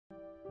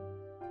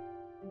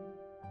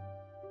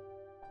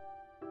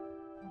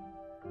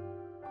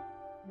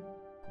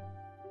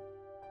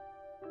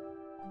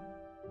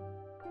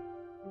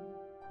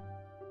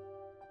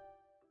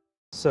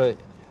So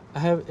I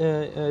have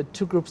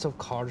two groups of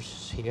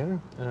cards here.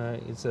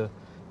 It's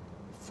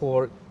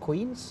 4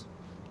 queens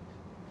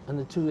and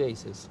the 2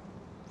 aces.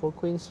 4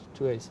 queens,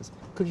 2 aces.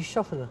 Could you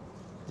shuffle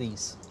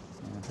these?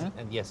 Mm-hmm.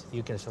 And yes,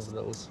 you can shuffle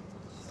those.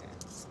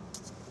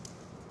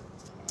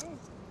 Okay.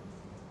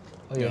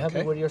 Are you happy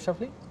Okay. with your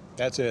shuffling?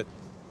 That's it.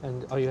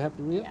 And are you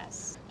happy with it?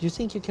 Yes. Do you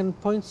think you can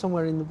point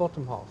somewhere in the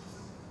bottom half?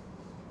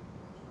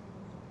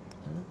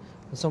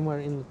 And somewhere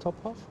in the top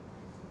half?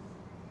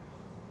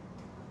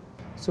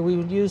 So we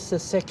will use the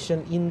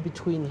section in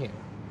between here.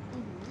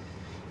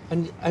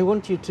 And I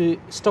want you to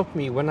stop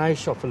me when I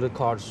shuffle the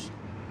cards,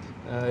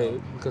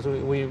 because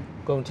we're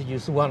going to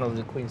use one of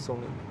the queens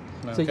only.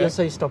 Okay. So just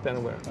say stop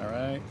anywhere. All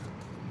right.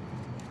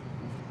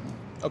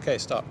 Okay,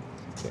 stop.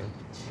 Okay.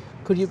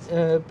 Could you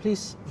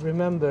please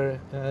remember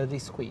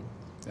this queen?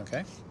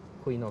 Okay.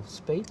 Queen of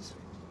spades.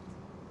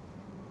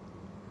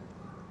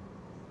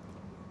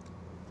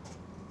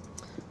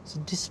 So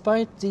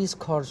despite these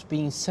cards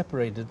being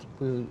separated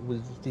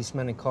with these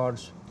many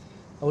cards,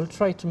 I will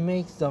try to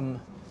make them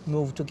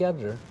move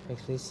together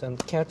like this and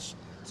catch.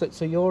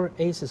 So your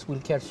aces will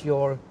catch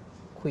your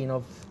queen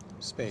of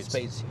Spades.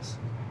 yes.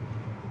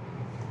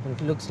 And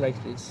it looks like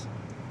this.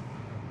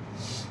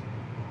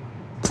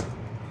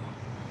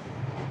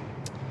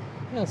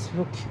 Yes,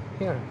 look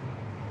here.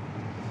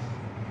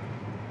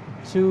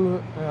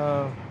 2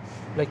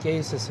 black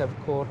aces have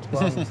caught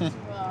one.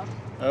 Well,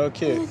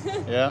 Okay.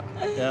 Yeah.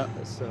 Yeah.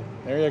 So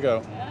There you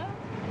go. yeah.